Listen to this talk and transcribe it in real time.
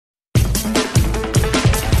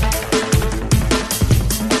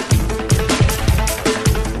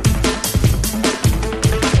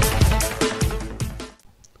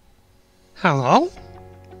Hello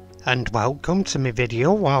and welcome to my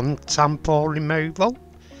video on tampo removal.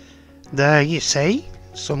 There you see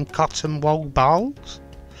some cotton wool balls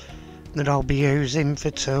that I'll be using for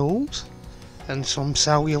tools, and some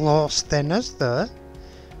cellulose thinners there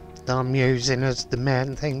that I'm using as the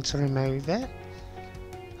main thing to remove it.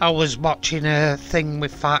 I was watching a thing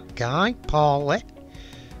with Fat Guy, Paulie,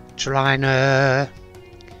 trying to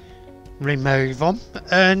remove them,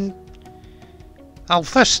 and I'll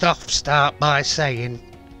first off start by saying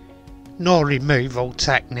no removal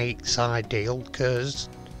technique's ideal, because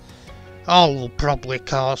all will probably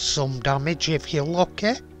cause some damage. If you're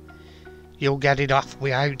lucky, you'll get it off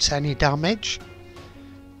without any damage,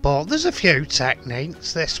 but there's a few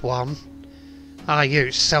techniques. This one, I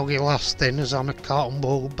use cellulose thinners on a cotton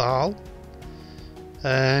wool ball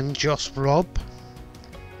and just rub.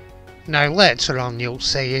 Now later on you'll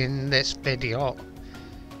see in this video,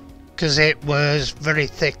 because it was very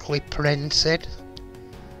thickly printed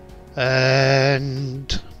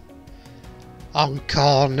and on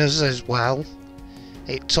corners as well,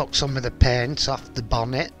 it took some of the paint off the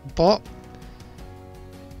bonnet. But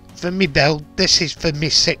for me build, this is for me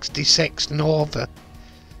 66 Nova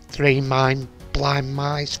 3 blind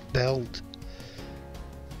mice build.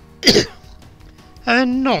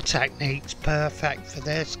 And no technique's perfect for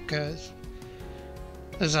this, because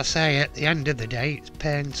as I say, at the end of the day it's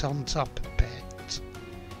paint on top of paint,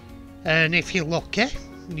 and if you're lucky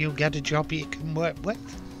you'll get a job you can work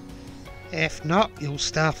with. If not, you'll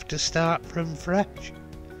have to start from fresh.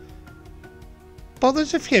 But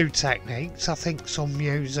there's a few techniques. I think some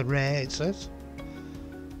use erasers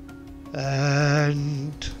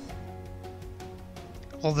and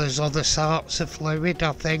others other sorts of fluid.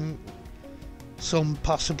 I think some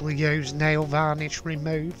possibly use nail varnish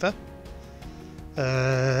remover.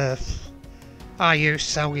 I use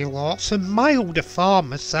cellulose, a milder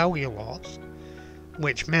form of cellulose,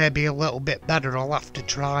 which may be a little bit better, I'll have to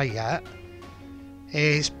try yet,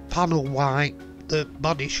 is panel white that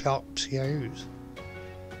body shops use.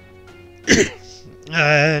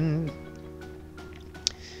 And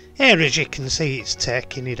here, as you can see, it's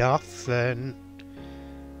taking it off, and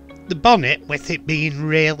the bonnet, with it being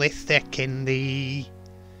really thick in the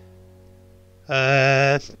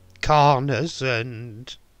corners,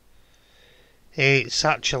 and it's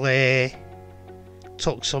actually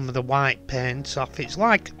took some of the white paint off. It's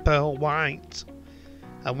like a pearl white,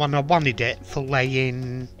 and when I wanted it for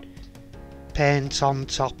laying paint on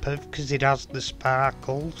top of, because it has the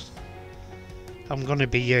sparkles, I'm going to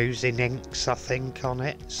be using inks I think on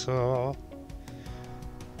it. So,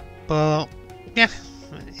 but yeah,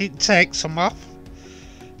 it takes some off,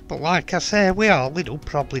 but like I say, with all it'll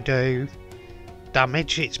probably do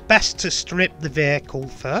damage. It's best to strip the vehicle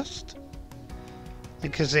first,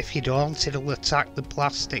 because if you don't, it'll attack the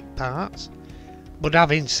plastic parts. But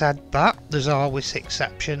having said that, there's always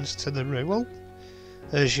exceptions to the rule,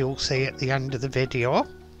 as you'll see at the end of the video.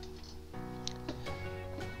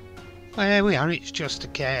 There we are. It's just a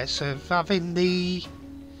case of having the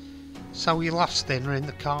cellulose thinner in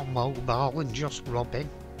the cotton wool ball and just rubbing,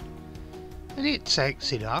 and it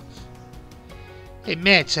takes it off. It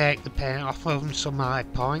may take the paint off on some high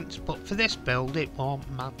points, but for this build it won't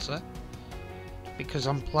matter, because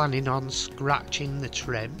I'm planning on scratching the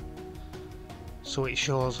trim so it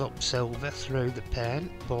shows up silver through the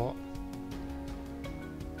paint. But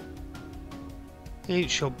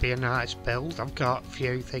it should be a nice build. I've got a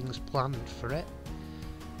few things planned for it,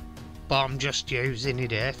 but I'm just using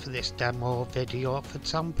it here for this demo video for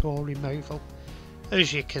tampo removal.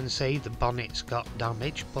 As you can see, the bonnet's got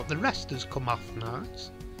damage, but the rest has come off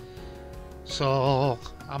nice. So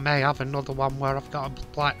I may have another one where I've got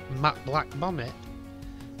a matte black bonnet,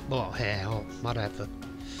 but hey, oh, whatever.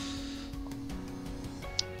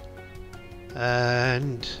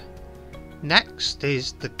 And next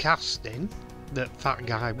is the casting that Fat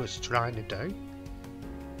Guy was trying to do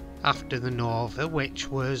after the Nova, which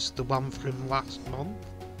was the one from last month,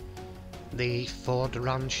 the Ford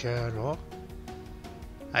Ranchero.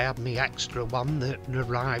 I had my extra one that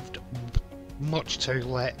arrived much too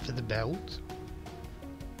late for the build.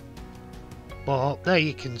 But there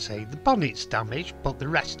you can see the bonnet's damaged, but the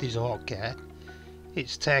rest is okay.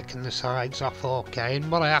 It's taken the sides off okay, and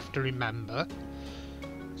what I have to remember,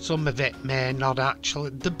 some of it may not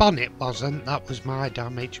actually, the bonnet wasn't, that was my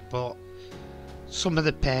damage, but some of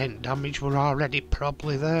the paint damage were already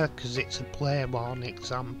probably there, because it's a play-worn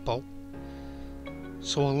example.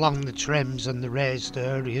 So along the trims and the raised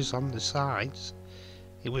areas on the sides,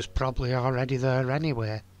 it was probably already there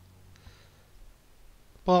anyway.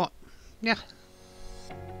 But yeah,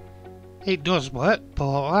 It does work,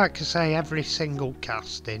 but like I say, every single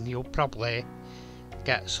casting you'll probably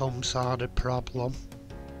get some sort of problem.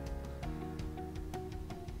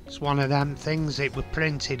 It's one of them things, it was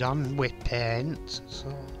printed on with paint,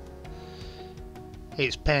 so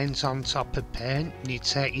it's paint on top of paint, you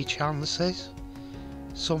take your chances.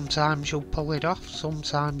 Sometimes you'll pull it off,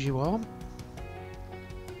 sometimes you won't.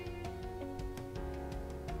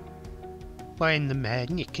 But in the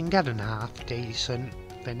main you can get an half decent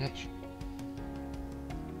finish.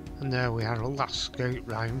 And there we are, a last scoot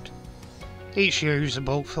round. It's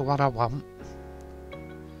usable for what I want.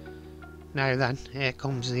 Now then, here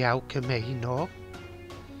comes the El Camino.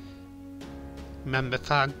 Remember,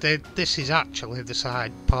 this is actually the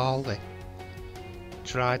side Paulie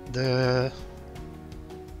tried the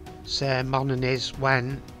same on and his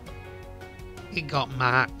when he got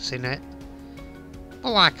marks in it.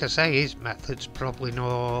 But like I say, his method's probably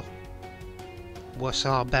no worse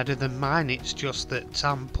or better than mine. It's just that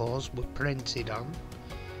tampos were printed on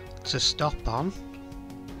to stop on,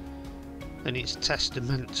 and it's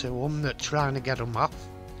testament to them that trying to get them off,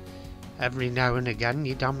 every now and again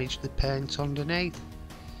you damage the paint underneath.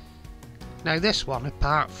 Now this one,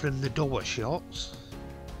 apart from the door shuts,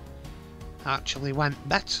 actually went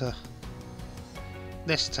better.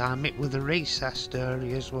 This time it were the recessed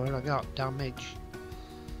areas where I got damage.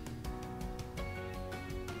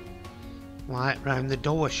 Like round the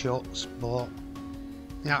door shuts, but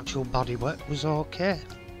the actual bodywork was okay.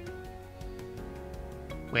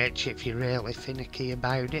 Which, if you're really finicky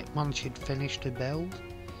about it, once you'd finished the build,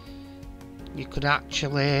 you could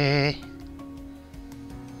actually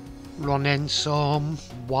run in some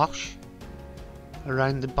wash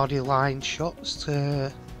around the body line shuts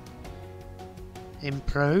to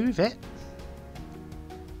improve it.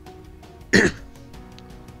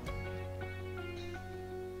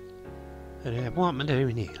 What am I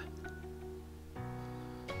doing here?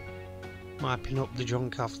 Wiping up the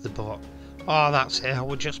junk off the boat. Oh, that's it, I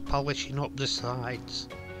was just polishing up the sides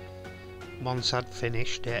once I'd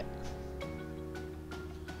finished it.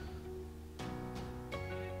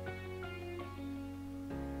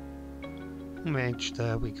 Which,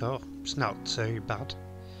 there we go, it's not too bad.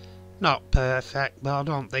 Not perfect, but I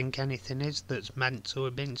don't think anything is that's meant to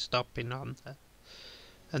have been stopping on there.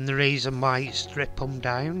 And the reason why you strip them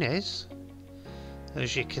down is,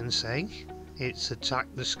 as you can see, it's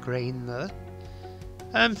attacked the screen there.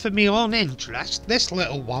 And for my own interest, this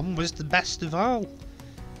little one was the best of all.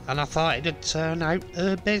 And I thought it'd turn out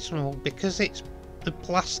abysmal because it's the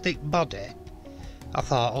plastic body. I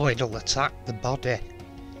thought, oh, it'll attack the body.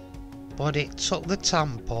 But it took the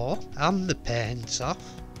tampo and the paint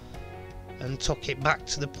off and took it back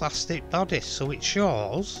to the plastic body. So it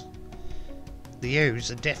shows they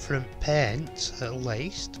use a different paint, at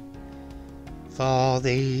least, for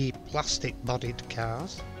the plastic bodied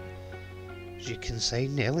cars. As you can see,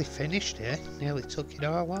 nearly finished here, nearly took it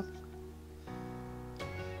all off.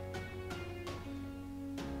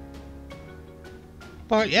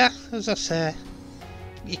 But yeah, as I say,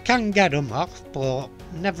 you can get them off, but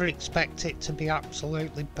never expect it to be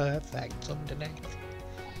absolutely perfect underneath.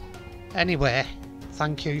 Anyway,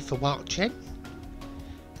 thank you for watching,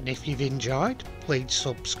 and if you've enjoyed, please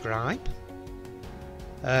subscribe,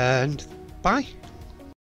 and bye.